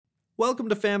Welcome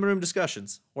to Family Room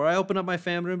Discussions, where I open up my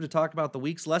family room to talk about the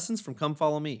week's lessons from Come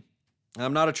Follow Me.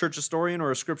 I'm not a church historian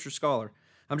or a scripture scholar.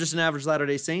 I'm just an average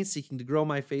Latter-day Saint seeking to grow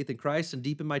my faith in Christ and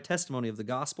deepen my testimony of the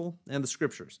gospel and the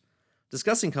scriptures.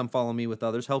 Discussing Come Follow Me with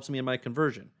others helps me in my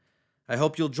conversion. I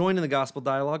hope you'll join in the gospel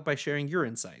dialogue by sharing your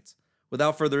insights.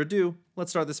 Without further ado,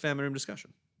 let's start this family room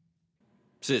discussion.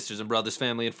 Sisters and brothers,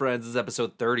 family and friends, this is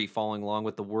episode 30, following along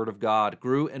with the Word of God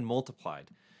grew and multiplied.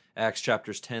 Acts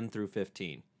chapters 10 through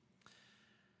 15.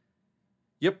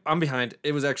 Yep, I'm behind.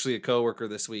 It was actually a coworker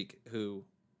this week who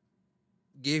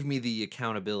gave me the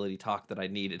accountability talk that I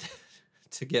needed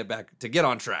to get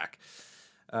on track.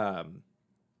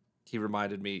 He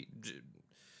reminded me,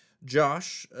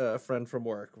 Josh, a friend from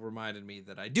work, reminded me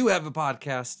that I do have a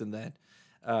podcast and that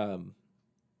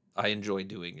I enjoy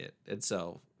doing it. And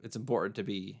so it's important to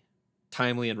be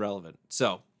timely and relevant.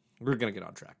 So we're going to get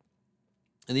on track.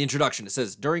 In the introduction, it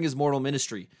says, during his mortal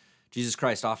ministry, Jesus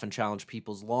Christ often challenged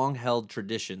people's long-held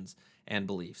traditions and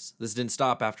beliefs. This didn't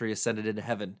stop after he ascended into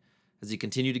heaven, as he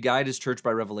continued to guide his church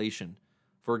by revelation.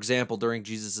 For example, during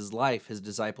Jesus' life, his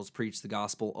disciples preached the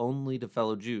gospel only to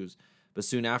fellow Jews. But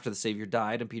soon after the Savior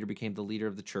died and Peter became the leader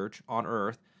of the church on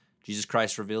earth, Jesus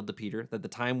Christ revealed to Peter that the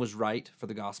time was right for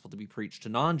the gospel to be preached to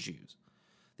non-Jews.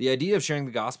 The idea of sharing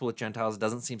the gospel with Gentiles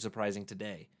doesn't seem surprising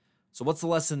today. So what's the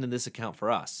lesson in this account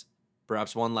for us?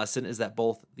 Perhaps one lesson is that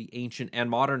both the ancient and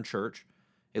modern church,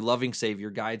 a loving Savior,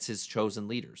 guides his chosen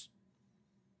leaders.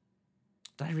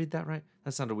 Did I read that right?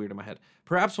 That sounded weird in my head.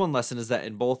 Perhaps one lesson is that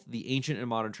in both the ancient and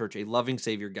modern church, a loving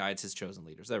Savior guides his chosen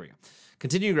leaders. There we go.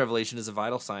 Continuing revelation is a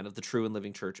vital sign of the true and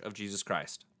living church of Jesus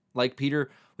Christ. Like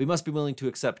Peter, we must be willing to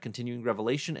accept continuing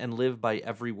revelation and live by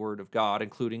every word of God,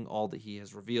 including all that he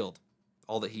has revealed,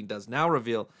 all that he does now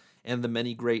reveal, and the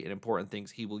many great and important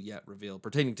things he will yet reveal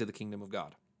pertaining to the kingdom of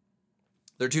God.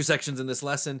 There are two sections in this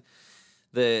lesson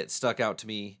that stuck out to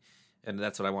me, and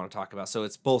that's what I want to talk about. So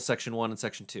it's both section 1 and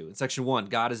section 2. In section 1,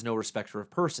 God is no respecter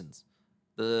of persons.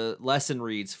 The lesson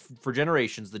reads, for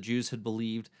generations, the Jews had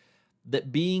believed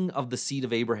that being of the seed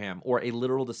of Abraham, or a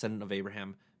literal descendant of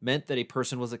Abraham, meant that a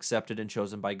person was accepted and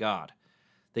chosen by God.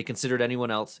 They considered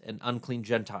anyone else an unclean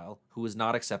Gentile who was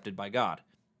not accepted by God.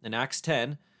 In Acts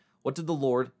 10, what did the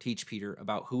Lord teach Peter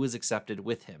about who is accepted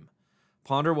with him?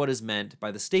 Ponder what is meant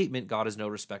by the statement, God is no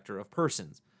respecter of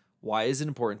persons. Why is it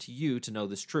important to you to know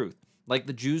this truth? Like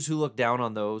the Jews who look down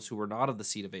on those who were not of the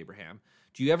seed of Abraham,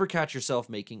 do you ever catch yourself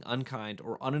making unkind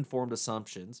or uninformed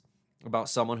assumptions about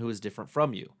someone who is different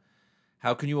from you?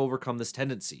 How can you overcome this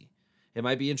tendency? It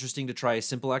might be interesting to try a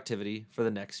simple activity for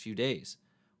the next few days.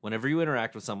 Whenever you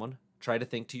interact with someone, try to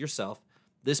think to yourself,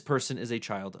 this person is a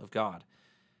child of God.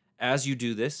 As you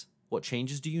do this, what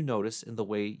changes do you notice in the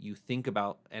way you think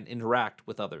about and interact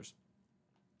with others?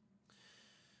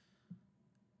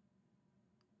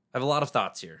 I have a lot of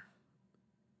thoughts here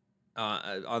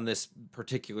on this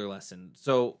particular lesson.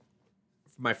 So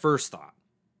my first thought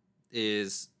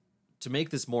is to make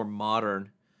this more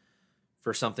modern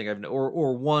for something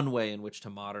or one way in which to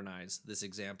modernize this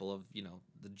example of,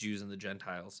 the Jews and the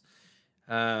Gentiles.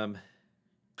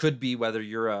 Could be whether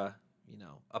you're a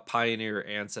pioneer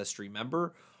ancestry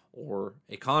member or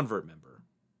a convert member.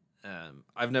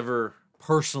 I've never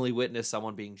personally witnessed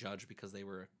someone being judged because they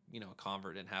were, a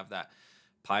convert and have that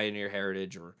pioneer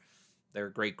heritage, or their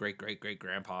great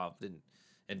grandpa didn't,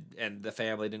 and the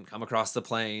family didn't come across the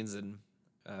plains and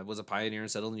was a pioneer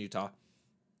and settled in Utah.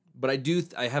 But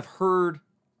I have heard,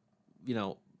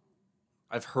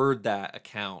 I've heard that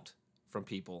account from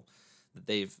people that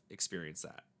they've experienced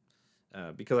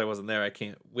that. Because I wasn't there, I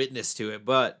can't witness to it,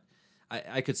 but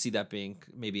I could see that being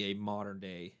maybe a modern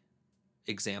day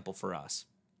example for us.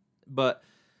 But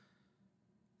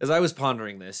as I was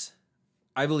pondering this,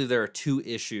 I believe there are two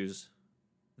issues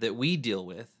that we deal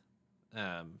with,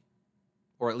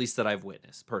 or at least that I've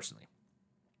witnessed personally.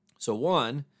 So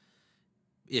one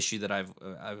issue that I've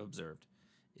observed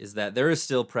is that there is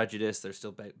still prejudice, there's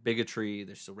still bigotry,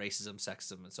 there's still racism,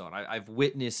 sexism, and so on. I've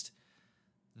witnessed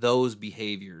those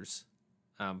behaviors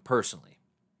personally.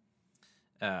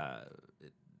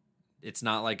 It's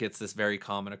not like it's this very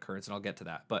common occurrence, and I'll get to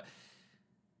that. But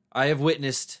I have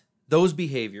witnessed those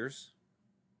behaviors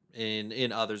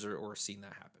in others or seen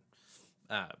that happen.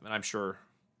 And I'm sure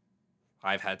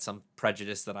I've had some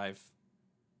prejudice that I've,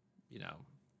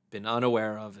 been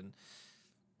unaware of and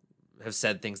have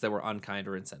said things that were unkind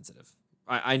or insensitive.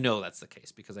 I know that's the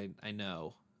case because I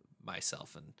know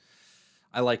myself, and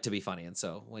I like to be funny. And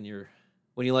so when you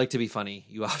like to be funny,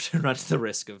 you often run the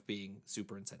risk of being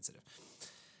super insensitive.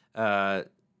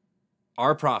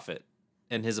 Our prophet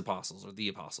and his apostles, or the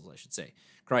apostles, I should say,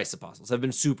 Christ's apostles, have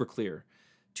been super clear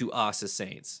to us as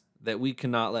saints that we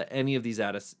cannot let any of these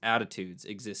attitudes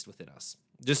exist within us.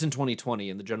 Just in 2020,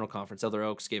 in the General Conference, Elder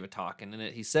Oaks gave a talk, and in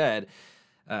it he said,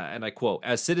 and I quote,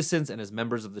 "As citizens and as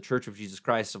members of the Church of Jesus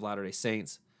Christ of Latter-day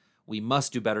Saints, we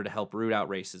must do better to help root out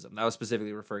racism." That was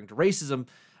specifically referring to racism,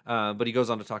 but he goes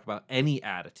on to talk about any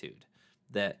attitude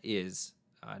that is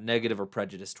negative or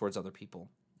prejudiced towards other people,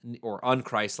 or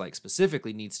unchristlike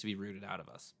specifically, needs to be rooted out of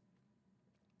us.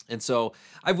 And so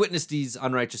I've witnessed these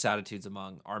unrighteous attitudes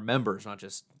among our members, not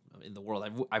just in the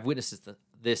world. I've witnessed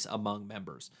this among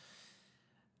members.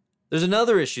 There's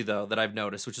another issue, though, that I've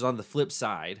noticed, which is on the flip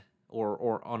side,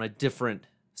 or on a different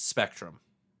spectrum.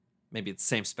 Maybe it's the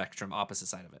same spectrum, opposite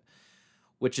side of it,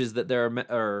 which is that there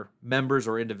are members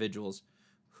or individuals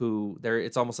who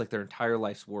it's almost like their entire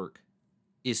life's work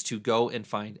is to go and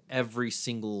find every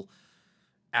single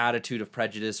attitude of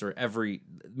prejudice, or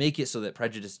make it so that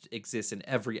prejudice exists in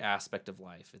every aspect of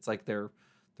life. It's like their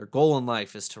goal in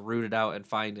life is to root it out and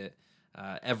find it,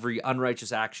 every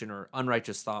unrighteous action or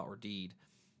unrighteous thought or deed.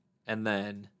 And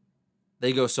then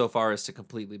they go so far as to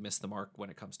completely miss the mark when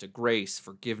it comes to grace,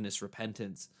 forgiveness,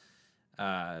 repentance.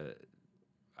 I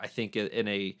think in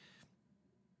a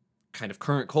kind of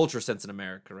current culture sense in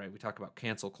America, right? We talk about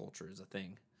cancel culture as a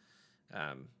thing.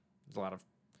 There's a lot of,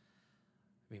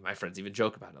 my friends even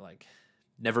joke about it, like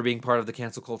never being part of the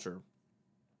cancel culture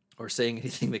or saying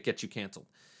anything that gets you canceled,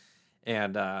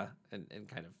 and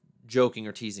kind of joking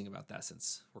or teasing about that,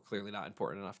 since we're clearly not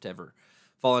important enough to ever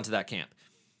fall into that camp.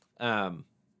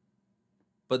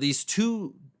 But these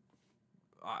two,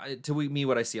 to me,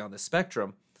 what I see on this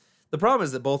spectrum, the problem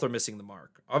is that both are missing the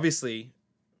mark. Obviously,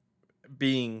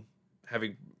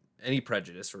 having any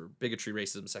prejudice or bigotry,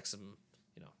 racism, sexism,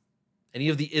 any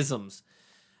of the isms,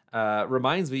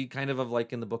 reminds me kind of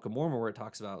like in the Book of Mormon, where it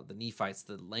talks about the Nephites,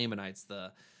 the Lamanites,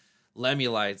 the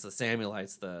Lemuelites, the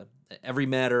Samuelites, every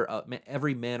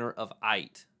manner of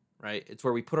ite, right? It's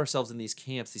where we put ourselves in these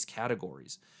camps, these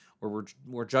categories, where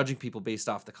we're judging people based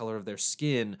off the color of their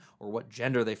skin, or what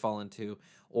gender they fall into,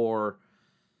 or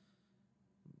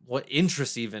what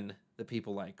interests even that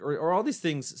people like, or all these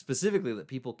things specifically that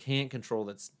people can't control.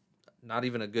 That's not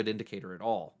even a good indicator at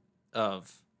all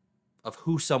of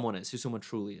who someone is, who someone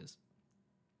truly is.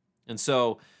 And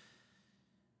so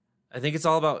I think it's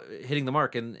all about hitting the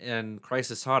mark, and Christ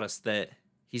has taught us that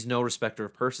he's no respecter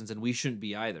of persons, and we shouldn't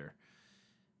be either.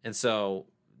 And so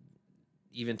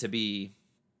even to be,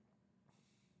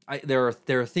 there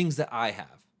are things that I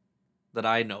have, that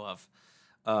I know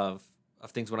of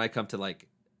things when I come to, like,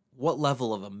 what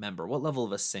level of a member, what level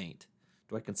of a saint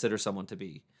do I consider someone to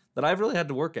be, that I've really had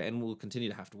to work at and will continue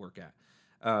to have to work at.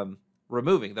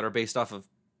 Removing, that are based off of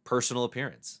personal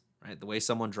appearance, right? The way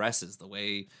someone dresses, the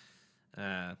way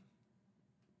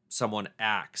someone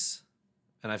acts.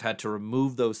 And I've had to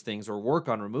remove those things, or work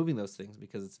on removing those things,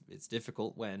 because it's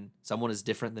difficult when someone is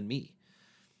different than me.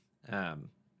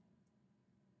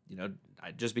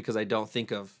 Just because I don't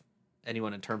think of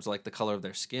anyone in terms of like the color of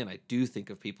their skin, I do think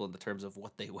of people in the terms of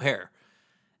what they wear.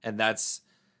 And that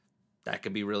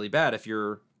could be really bad if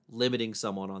you're limiting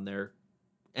someone on their,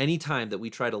 any time that we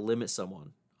try to limit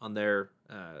someone on their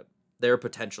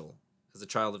potential as a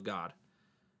child of God,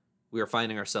 we are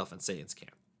finding ourselves in Satan's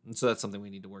camp. And so that's something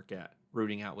we need to work at,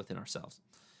 rooting out within ourselves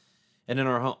and in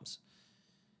our homes.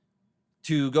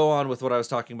 To go on with what I was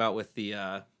talking about with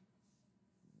the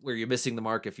where you're missing the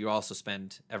mark if you also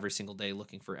spend every single day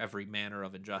looking for every manner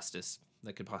of injustice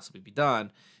that could possibly be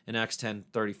done. In Acts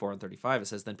 10:34 and 35, it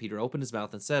says, "Then Peter opened his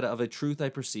mouth and said, Of a truth I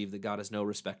perceive that God is no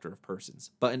respecter of persons.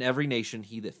 But in every nation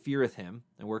he that feareth him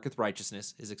and worketh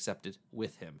righteousness is accepted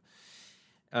with him."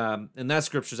 And that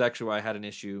scripture is actually why I had an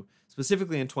issue.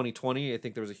 Specifically in 2020, I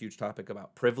think there was a huge topic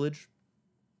about privilege,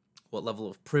 what level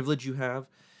of privilege you have.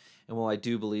 And while I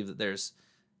do believe that there's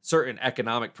certain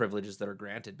economic privileges that are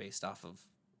granted based off of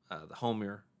the home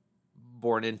you're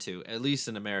born into, at least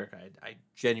in America, I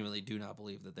genuinely do not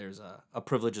believe that there's a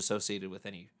privilege associated with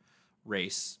any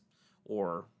race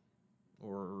or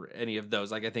any of those.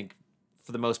 Like, I think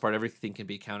for the most part, everything can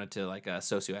be counted to like a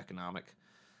socioeconomic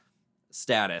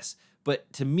status.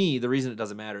 But to me, the reason it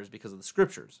doesn't matter is because of the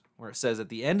scriptures, where it says at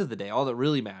the end of the day, all that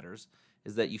really matters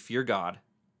is that you fear God,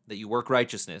 that you work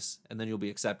righteousness, and then you'll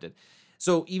be accepted.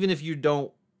 So even if you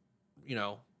don't,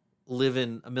 live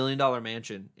in $1 million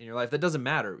mansion in your life, that doesn't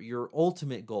matter. Your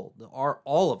ultimate goal,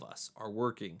 all of us are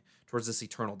working towards this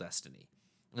eternal destiny.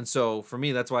 And so for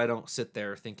me, that's why I don't sit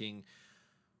there thinking,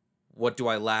 what do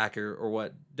I lack or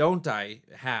what don't I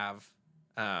have?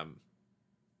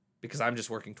 Because I'm just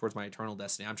working towards my eternal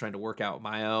destiny. I'm trying to work out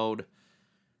my own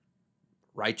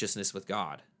righteousness with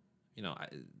God.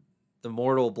 The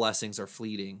mortal blessings are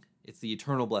fleeting. It's the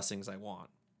eternal blessings I want.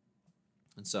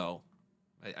 And so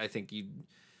I think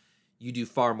you do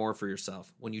far more for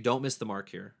yourself when you don't miss the mark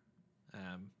here.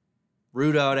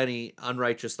 Root out any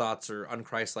unrighteous thoughts or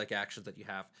unchristlike actions that you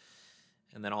have.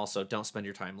 And then also don't spend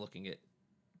your time looking at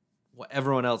what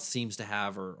everyone else seems to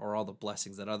have or all the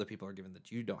blessings that other people are given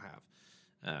that you don't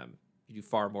have. You do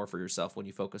far more for yourself when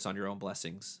you focus on your own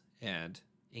blessings and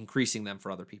increasing them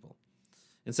for other people.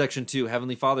 In section 2,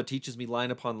 Heavenly Father teaches me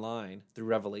line upon line through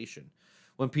revelation.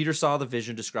 When Peter saw the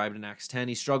vision described in Acts 10,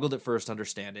 he struggled at first to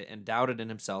understand it and doubted in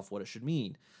himself what it should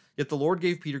mean. Yet the Lord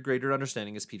gave Peter greater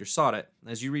understanding as Peter sought it.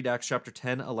 As you read Acts chapter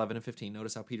 10, 11, and 15,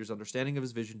 notice how Peter's understanding of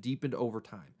his vision deepened over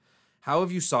time. How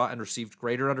have you sought and received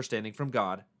greater understanding from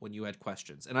God when you had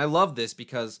questions? And I love this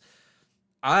because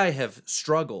I have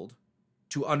struggled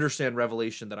to understand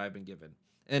revelation that I've been given.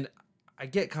 And I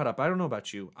get caught up. I don't know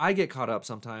about you. I get caught up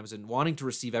sometimes in wanting to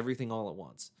receive everything all at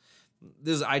once.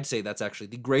 I'd say that's actually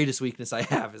the greatest weakness I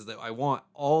have, is that I want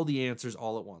all the answers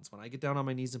all at once. When I get down on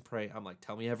my knees and pray, I'm like,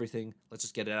 tell me everything. Let's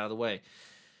just get it out of the way.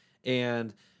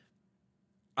 And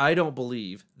I don't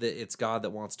believe that it's God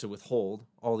that wants to withhold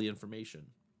all the information.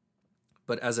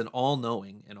 But as an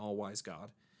all-knowing and all-wise God,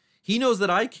 he knows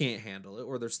that I can't handle it,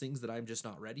 or there's things that I'm just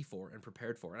not ready for and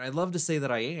prepared for. And I love to say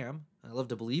that I am. I love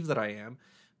to believe that I am.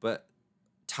 But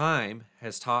time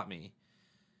has taught me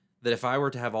that if I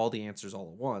were to have all the answers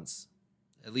all at once,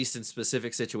 at least in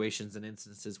specific situations and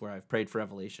instances where I've prayed for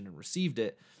revelation and received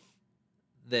it,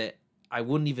 that I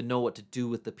wouldn't even know what to do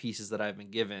with the pieces that I've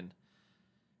been given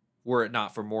were it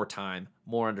not for more time,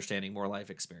 more understanding, more life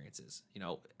experiences.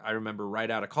 I remember right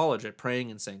out of college at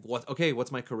praying and saying,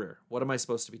 what's my career? What am I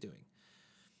supposed to be doing?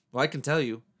 Well, I can tell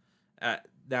you at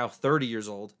now 30 years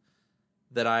old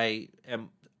that I am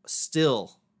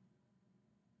still,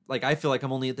 I feel like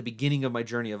I'm only at the beginning of my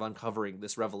journey of uncovering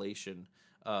this revelation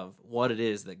of what it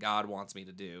is that God wants me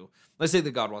to do. Let's say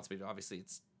that God wants me to. Obviously,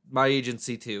 it's my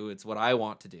agency too. It's what I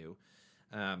want to do.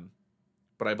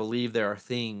 But I believe there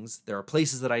are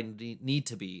places that I need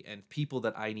to be and people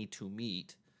that I need to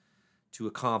meet to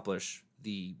accomplish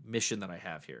the mission that I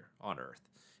have here on earth.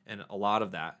 And a lot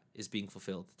of that is being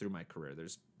fulfilled through my career.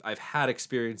 I've had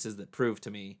experiences that prove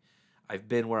to me I've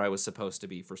been where I was supposed to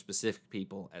be for specific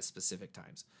people at specific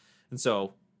times. And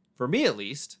so, for me at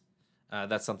least,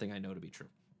 that's something I know to be true.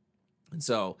 And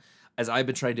so, as I've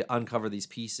been trying to uncover these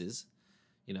pieces,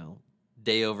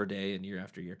 day over day and year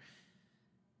after year,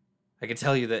 I can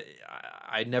tell you that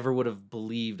I never would have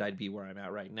believed I'd be where I'm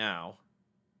at right now.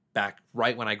 Back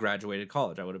right when I graduated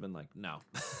college, I would have been like, no,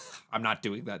 I'm not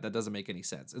doing that. That doesn't make any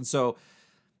sense. And so,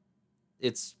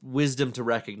 it's wisdom to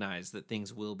recognize that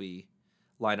things will be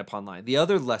line upon line. The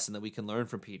other lesson that we can learn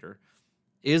from Peter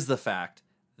is the fact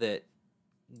that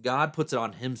God puts it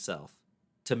on himself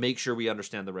to make sure we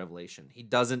understand the revelation. He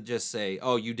doesn't just say,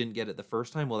 oh, you didn't get it the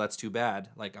first time? Well, that's too bad.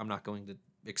 I'm not going to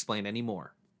explain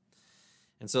anymore.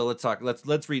 And so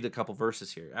let's read a couple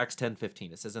verses here. Acts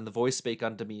 10:15. It says, and the voice spake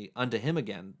unto him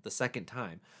again the second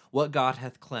time, what God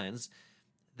hath cleansed,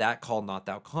 that call not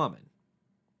thou common.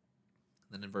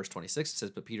 And then in verse 26 it says,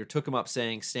 but Peter took him up,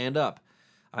 saying, stand up.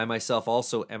 I myself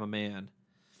also am a man.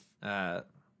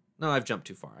 No, I've jumped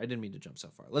too far. I didn't mean to jump so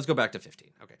far. Let's go back to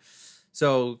 15. Okay.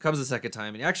 So comes the second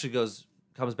time, and he actually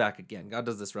comes back again. God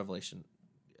does this revelation,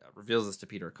 reveals this to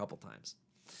Peter a couple times.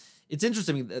 It's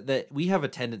interesting that we have a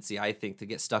tendency, I think, to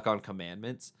get stuck on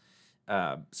commandments.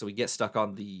 So we get stuck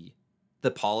on the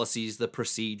policies, the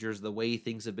procedures, the way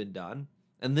things have been done.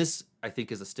 And this, I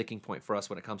think, is a sticking point for us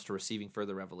when it comes to receiving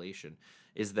further revelation,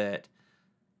 is that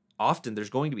often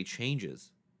there's going to be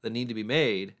changes that need to be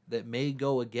made that may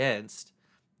go against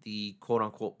the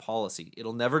quote-unquote policy.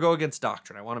 It'll never go against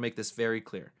doctrine. I want to make this very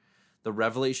clear. The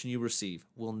revelation you receive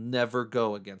will never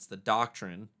go against the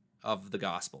doctrine of the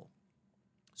gospel.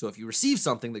 So if you receive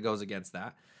something that goes against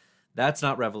that, that's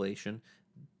not revelation.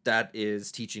 That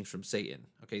is teachings from Satan.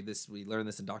 Okay, we learn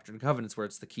this in Doctrine and Covenants, where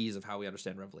it's the keys of how we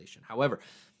understand revelation. However,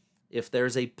 if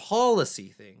there's a policy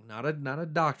thing, not a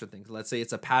doctrine thing, let's say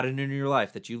it's a pattern in your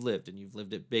life that you've lived, and you've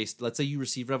lived it based, let's say you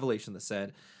received revelation that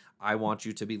said, I want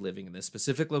you to be living in this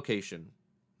specific location,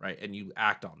 right? And you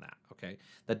act on that, okay?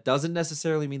 That doesn't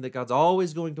necessarily mean that God's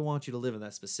always going to want you to live in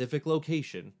that specific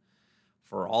location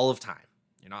for all of time.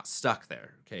 You're not stuck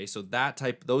there, okay? So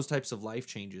those types of life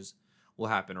changes will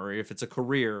happen, or if it's a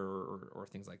career or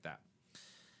things like that.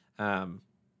 And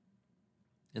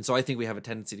so I think we have a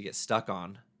tendency to get stuck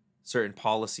on certain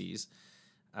policies,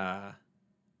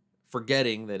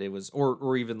 forgetting that it was,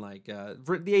 or even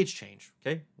for the age change,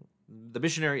 okay? The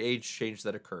missionary age change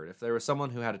that occurred. If there was someone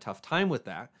who had a tough time with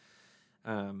that,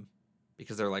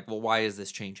 because they're like, well, why is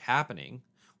this change happening?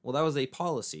 Well, that was a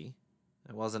policy.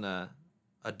 It wasn't a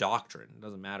doctrine. It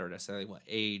doesn't matter necessarily what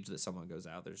age that someone goes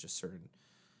out. There's just certain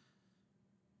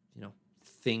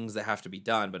things that have to be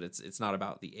done, but it's not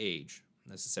about the age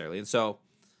necessarily. And so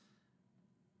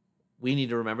we need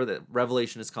to remember that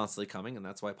revelation is constantly coming, and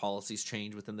that's why policies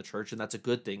change within the church, and that's a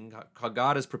good thing.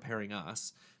 God is preparing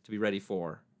us to be ready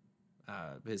for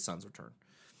his son's return.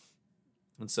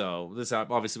 And so this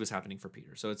obviously was happening for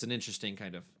Peter. So it's an interesting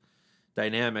kind of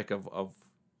dynamic of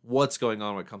what's going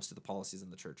on when it comes to the policies in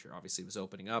the church here. Obviously, it was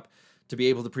opening up to be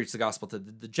able to preach the gospel to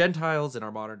the Gentiles. In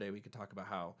our modern day, we could talk about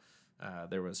how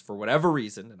there was, for whatever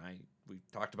reason, and we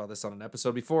talked about this on an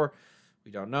episode before,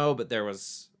 we don't know, but there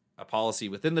was a policy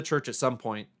within the church at some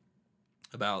point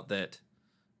about that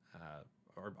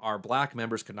our black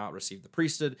members could not receive the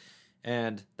priesthood,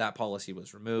 and that policy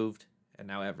was removed, and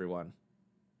now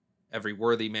every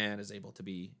worthy man is able to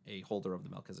be a holder of the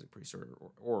Melchizedek priesthood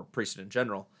or priesthood in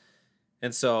general.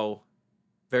 And so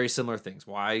very similar things.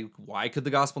 Why could the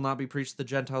gospel not be preached to the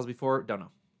Gentiles before? Don't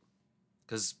know.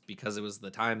 Because it was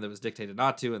the time that was dictated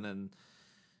not to, and then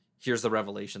here's the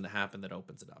revelation that happened that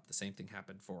opens it up. The same thing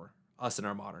happened for us in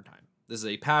our modern time. This is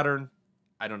a pattern.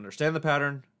 I don't understand the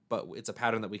pattern, but it's a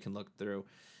pattern that we can look through,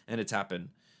 and it's happened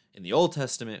in the Old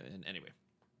Testament. And anyway.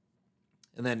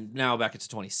 And then now back into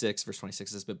 26, verse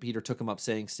 26 says, "But Peter took him up,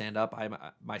 saying, 'Stand up,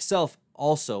 I myself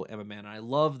also am a man.'" And I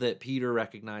love that Peter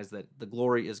recognized that the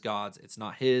glory is God's. It's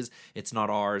not his. It's not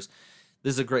ours.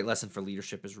 This is a great lesson for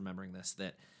leadership, is remembering this,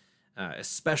 that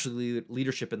especially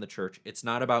leadership in the church, it's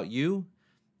not about you.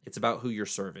 It's about who you're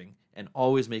serving. And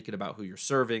always make it about who you're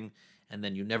serving, and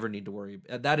then you never need to worry.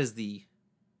 That is the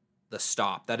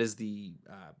stop. That is the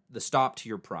stop to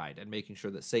your pride and making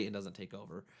sure that Satan doesn't take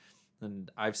over. And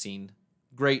I've seen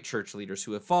great church leaders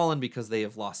who have fallen because they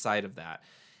have lost sight of that.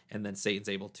 And then Satan's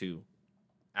able to,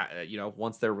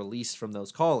 once they're released from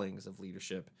those callings of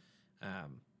leadership,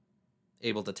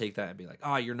 able to take that and be like,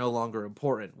 you're no longer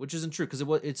important, which isn't true, because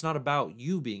it's not about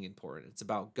you being important. It's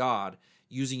about God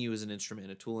using you as an instrument,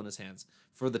 a tool in his hands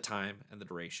for the time and the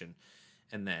duration.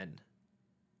 And then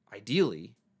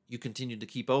ideally, you continue to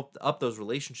keep up those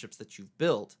relationships that you've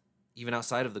built even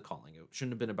outside of the calling. It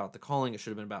shouldn't have been about the calling. It should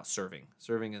have been about serving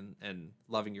and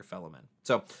loving your fellow men.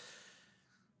 So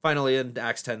finally, in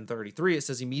Acts 10:33, it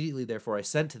says, "Immediately, therefore, I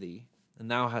sent to thee,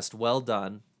 and thou hast well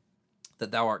done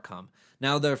that thou art come.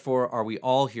 Now, therefore, are we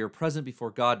all here present before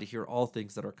God to hear all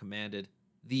things that are commanded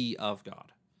thee of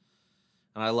God."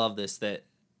 And I love this, that,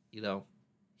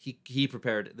 he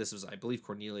prepared, this was, I believe,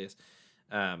 Cornelius,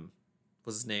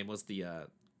 was his name, was the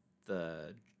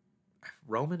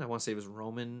Roman, I want to say it was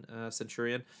Roman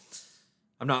centurion.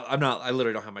 I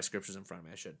literally don't have my scriptures in front of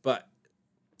me. I should, but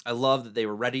I love that they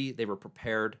were ready. They were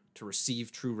prepared to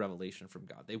receive true revelation from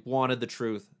God. They wanted the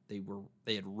truth.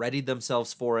 They had readied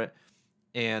themselves for it.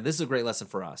 And this is a great lesson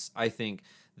for us. I think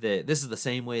that this is the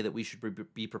same way that we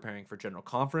should be preparing for General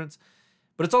Conference,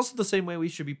 but it's also the same way we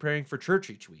should be praying for church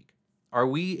each week. Are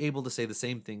we able to say the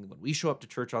same thing when we show up to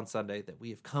church on Sunday, that we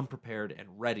have come prepared and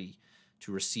ready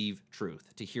to receive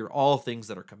truth, to hear all things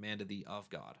that are commanded thee of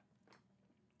God?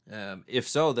 If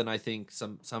so, then I think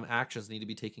some actions need to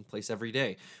be taking place every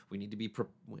day. We need to be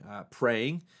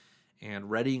praying and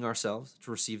readying ourselves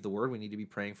to receive the word. We need to be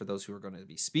praying for those who are going to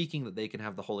be speaking, that they can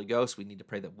have the Holy Ghost. We need to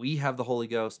pray that we have the Holy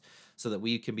Ghost so that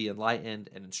we can be enlightened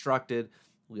and instructed.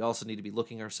 We also need to be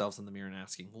looking ourselves in the mirror and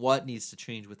asking, what needs to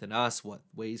change within us? What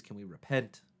ways can we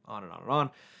repent? On and on and on.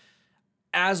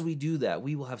 As we do that,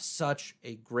 we will have such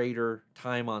a greater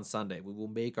time on Sunday. We will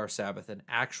make our Sabbath an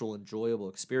actual enjoyable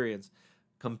experience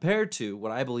compared to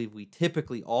what I believe we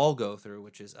typically all go through,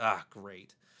 which is,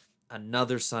 great.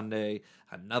 Another Sunday,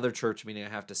 another church meeting I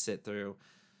have to sit through.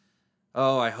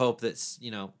 Oh, I hope that,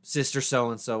 sister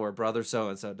so-and-so or brother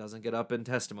so-and-so doesn't get up in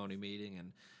testimony meeting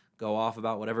and go off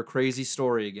about whatever crazy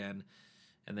story again.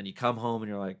 And then you come home and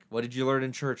you're like, what did you learn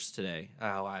in church today?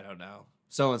 Oh, I don't know.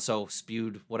 So-and-so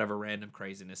spewed whatever random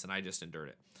craziness and I just endured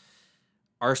it.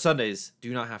 Our Sundays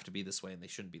do not have to be this way, and they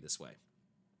shouldn't be this way.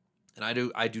 And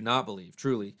I do not believe,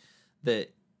 truly,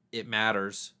 that it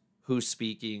matters who's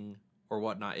speaking or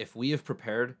whatnot. If we have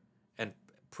prepared and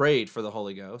prayed for the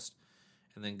Holy Ghost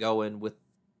and then go in with,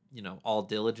 all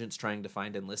diligence trying to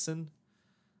find and listen,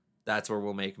 that's where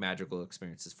we'll make magical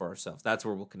experiences for ourselves. That's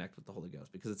where we'll connect with the Holy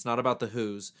Ghost, because it's not about the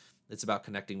who's, it's about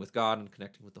connecting with God and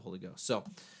connecting with the Holy Ghost. So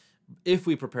if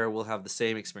we prepare, we'll have the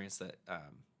same experience that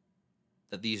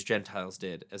these Gentiles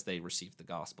did as they received the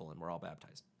gospel and were all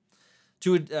baptized.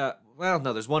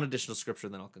 There's one additional scripture,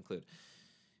 and then I'll conclude.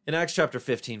 In Acts chapter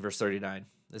 15, verse 39,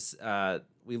 this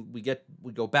we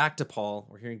go back to Paul.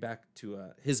 We're hearing back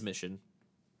to his mission.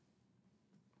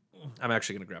 I'm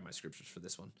actually going to grab my scriptures for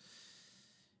this one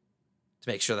to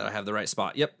make sure that I have the right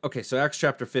spot. Yep. Okay, so Acts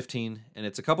chapter 15, and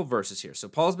it's a couple verses here. So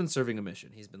Paul's been serving a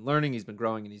mission. He's been learning, he's been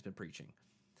growing, and he's been preaching.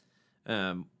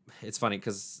 It's funny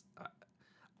because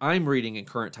I'm reading in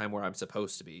current time where I'm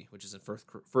supposed to be, which is in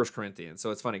First Corinthians.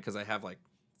 So it's funny because I have like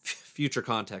future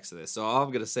context to this. So all I'm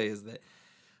going to say is that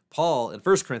Paul in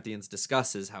First Corinthians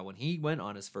discusses how when he went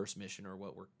on his first mission, or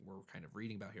what we're kind of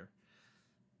reading about here,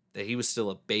 that he was still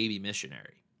a baby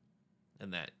missionary,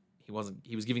 and that he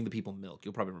was giving the people milk.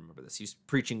 You'll probably remember this. He was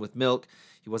preaching with milk.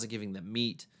 He wasn't giving them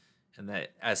meat, and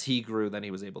that as he grew, then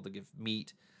he was able to give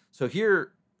meat. So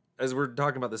here, as we're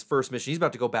talking about this first mission, he's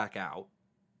about to go back out.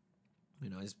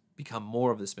 He's become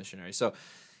more of this missionary. So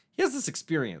he has this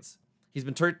experience. He's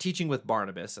been teaching with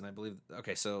Barnabas, and I believe,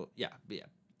 okay, so yeah.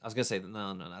 I was going to say,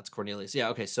 no, that's Cornelius. Yeah,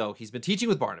 okay, so he's been teaching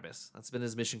with Barnabas. That's been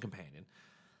his mission companion,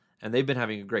 and they've been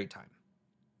having a great time.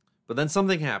 But then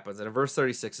something happens, and in verse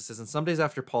 36 it says, "And some days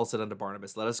after Paul said unto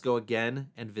Barnabas, Let us go again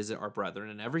and visit our brethren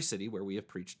in every city where we have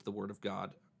preached the word of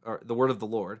God, or the word of the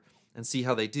Lord, and see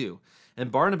how they do.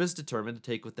 And Barnabas determined to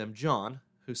take with them John,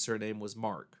 whose surname was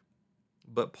Mark.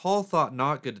 But Paul thought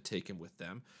not good to take him with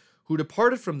them, who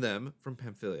departed from them from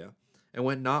Pamphylia, and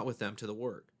went not with them to the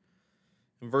work."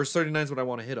 And verse 39 is what I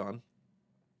want to hit on.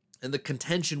 "And the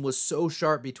contention was so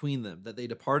sharp between them that they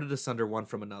departed asunder one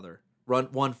from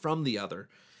the other.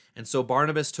 And so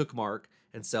Barnabas took Mark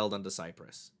and sailed unto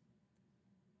Cyprus.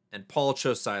 And Paul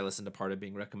chose Silas and departed,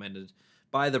 being recommended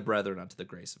by the brethren unto the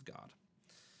grace of God."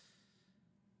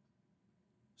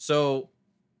 So,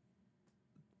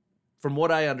 from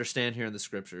what I understand here in the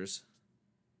scriptures,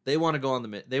 they want to go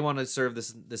they want to serve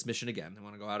this mission again. They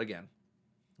want to go out again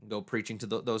and go preaching to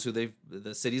those who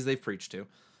the cities they've preached to.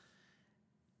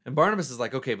 And Barnabas is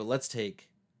like, okay, but let's take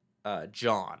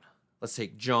John. Let's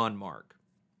take John Mark.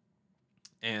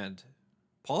 And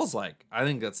Paul's like, I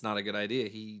think that's not a good idea.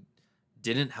 He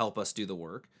didn't help us do the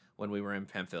work when we were in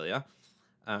Pamphylia.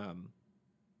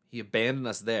 He abandoned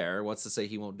us there. What's to say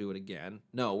he won't do it again?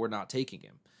 No, we're not taking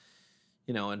him.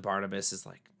 And Barnabas is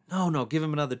like, no, give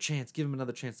him another chance. Give him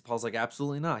another chance. Paul's like,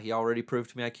 absolutely not. He already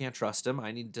proved to me I can't trust him.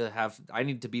 I need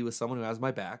to be with someone who has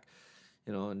my back.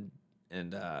 And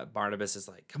Barnabas is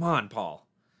like, come on, Paul.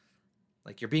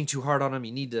 Like, you're being too hard on him.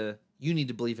 You need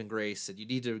to believe in grace, and you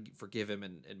need to forgive him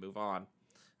and move on.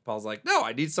 Paul's like, no,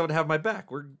 I need someone to have my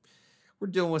back. We're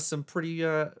dealing with some pretty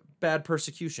bad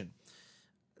persecution.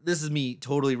 This is me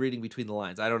totally reading between the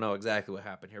lines. I don't know exactly what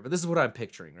happened here, but this is what I'm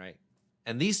picturing, right?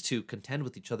 And these two contend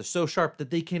with each other so sharp that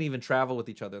they can't even travel with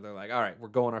each other. They're like, all right, we're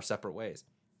going our separate ways.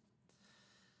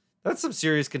 That's some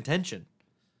serious contention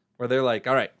where they're like,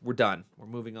 all right, we're done. We're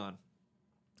moving on.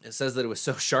 It says that it was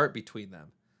so sharp between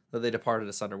them that they departed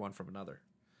asunder one from another.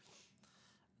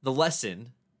 The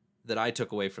lesson that I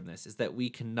took away from this is that we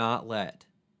cannot let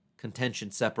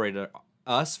contention separate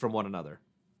us from one another.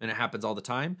 And it happens all the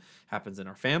time. Happens in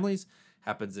our families.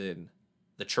 Happens in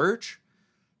the church.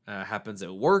 Happens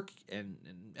at work. And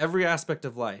in every aspect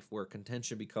of life where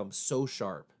contention becomes so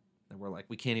sharp that we're like,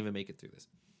 we can't even make it through this.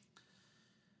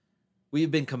 We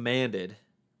have been commanded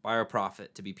by our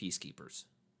prophet to be peacekeepers.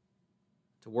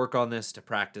 To work on this, to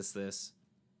practice this.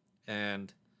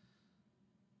 And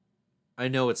I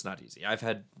know it's not easy. I've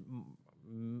had,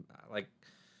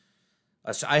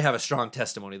 I have a strong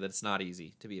testimony that it's not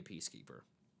easy to be a peacekeeper.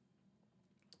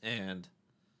 And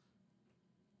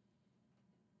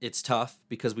it's tough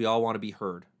because we all want to be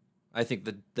heard. I think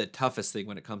the toughest thing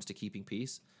when it comes to keeping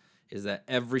peace is that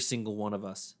every single one of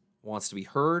us wants to be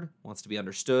heard, wants to be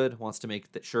understood, wants to make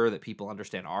sure that people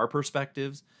understand our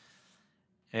perspectives.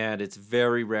 And it's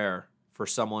very rare for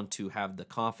someone to have the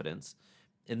confidence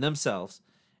in themselves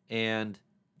and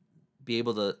be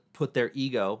able to put their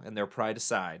ego and their pride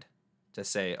aside to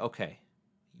say, okay,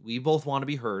 we both want to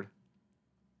be heard.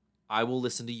 I will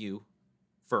listen to you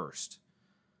first.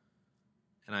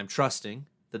 And I'm trusting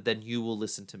that then you will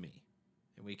listen to me.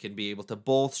 And we can be able to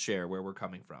both share where we're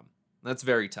coming from. That's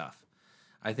very tough.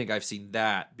 I think I've seen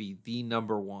that be the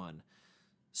number one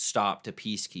stop to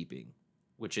peacekeeping,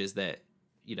 which is that,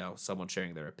 someone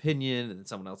sharing their opinion and then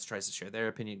someone else tries to share their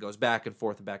opinion, goes back and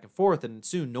forth, and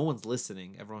soon no one's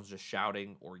listening. Everyone's just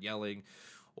shouting or yelling,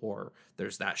 or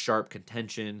there's that sharp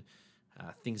contention.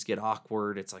 Things get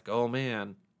awkward. It's like, oh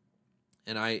man.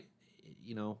 And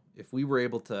if we were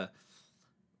able to,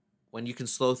 when you can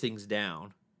slow things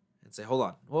down and say, hold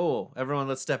on, whoa, everyone,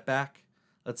 let's step back.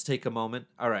 Let's take a moment.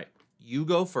 All right, you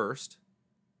go first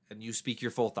and you speak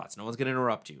your full thoughts. No one's going to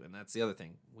interrupt you. And that's the other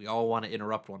thing. We all want to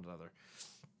interrupt one another.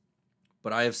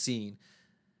 But I have seen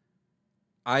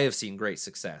great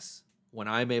success when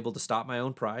I'm able to stop my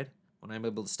own pride, when I'm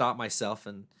able to stop myself,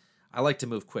 and I like to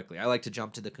move quickly. I like to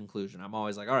jump to the conclusion. I'm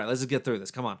always like, all right, let's just get through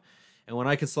this. Come on. And when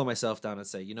I can slow myself down and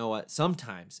say, you know what,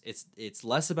 sometimes it's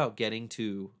less about getting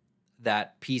to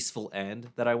that peaceful end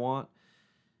that I want,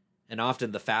 And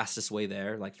often the fastest way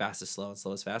there, like fast is slow and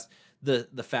slow is fast, the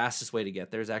fastest way to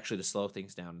get there is actually to slow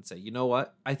things down and say, you know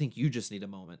what? I think you just need a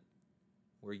moment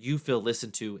where you feel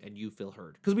listened to and you feel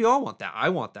heard. Because we all want that. I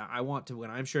want that. I want to,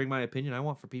 when I'm sharing my opinion, I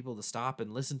want for people to stop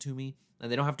and listen to me, and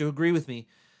they don't have to agree with me.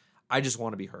 I just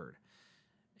want to be heard.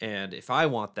 And if I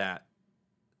want that,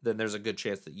 then there's a good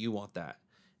chance that you want that.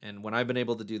 And when I've been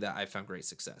able to do that, I've found great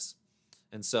success.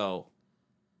 And so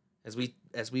as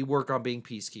we work on being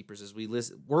peacekeepers, as we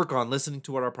work on listening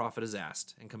to what our prophet has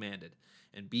asked and commanded,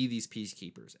 and be these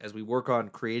peacekeepers, as we work on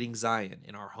creating Zion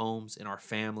in our homes, in our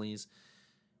families,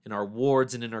 in our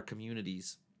wards, and in our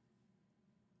communities,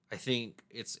 I think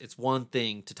it's one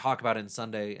thing to talk about it on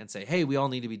Sunday and say, hey, we all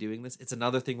need to be doing this. It's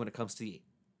another thing when it comes to the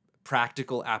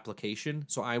practical application.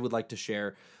 So I would like to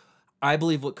share, I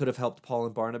believe what could have helped Paul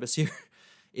and Barnabas here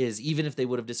is, even if they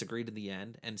would have disagreed in the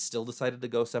end and still decided to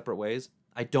go separate ways,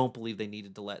 I don't believe they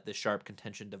needed to let this sharp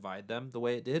contention divide them the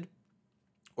way it did,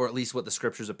 or at least what the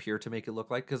scriptures appear to make it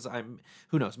look like. Because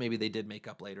who knows, maybe they did make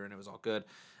up later and it was all good.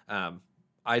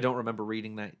 I don't remember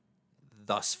reading that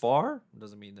thus far. It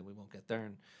doesn't mean that we won't get there.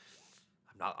 And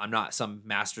I'm not some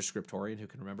master scriptorian who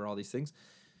can remember all these things.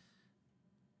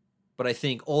 But I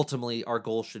think ultimately our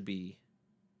goal should be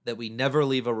that we never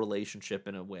leave a relationship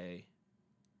in a way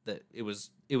that it was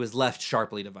left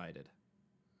sharply divided.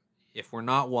 If we're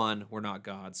not one, we're not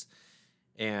God's.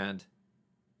 And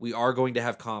we are going to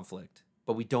have conflict,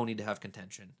 but we don't need to have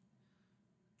contention.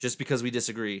 Just because we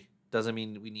disagree doesn't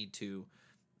mean we need to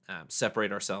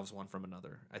separate ourselves one from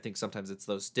another. I think sometimes it's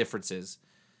those differences,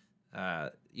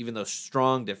 even those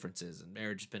strong differences, and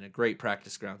marriage has been a great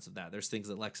practice grounds of that. There's things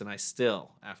that Lex and I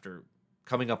still, after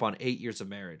coming up on 8 years of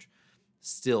marriage,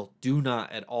 still do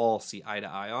not at all see eye to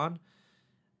eye on.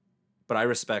 But I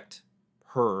respect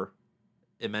her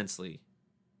immensely,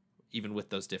 even with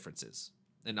those differences.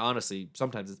 And honestly,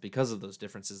 sometimes it's because of those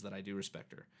differences that I do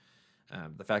respect her.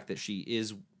 The fact that she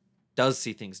does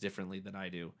see things differently than I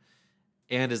do,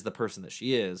 and is the person that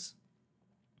she is,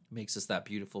 makes us that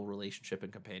beautiful relationship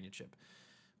and companionship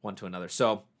one to another.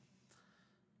 So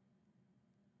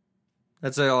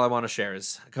that's all I want to share,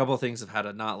 is a couple of things of how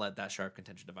to not let that sharp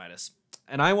contention divide us.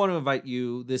 And I want to invite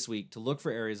you this week to look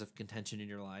for areas of contention in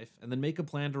your life and then make a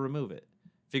plan to remove it.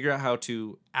 Figure out how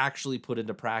to actually put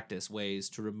into practice ways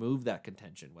to remove that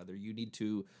contention, whether you need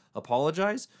to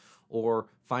apologize or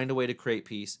find a way to create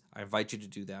peace. I invite you to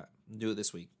do that. Do it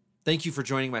this week. Thank you for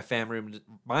joining my family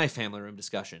room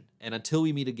discussion. And until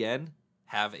we meet again,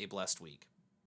 have a blessed week.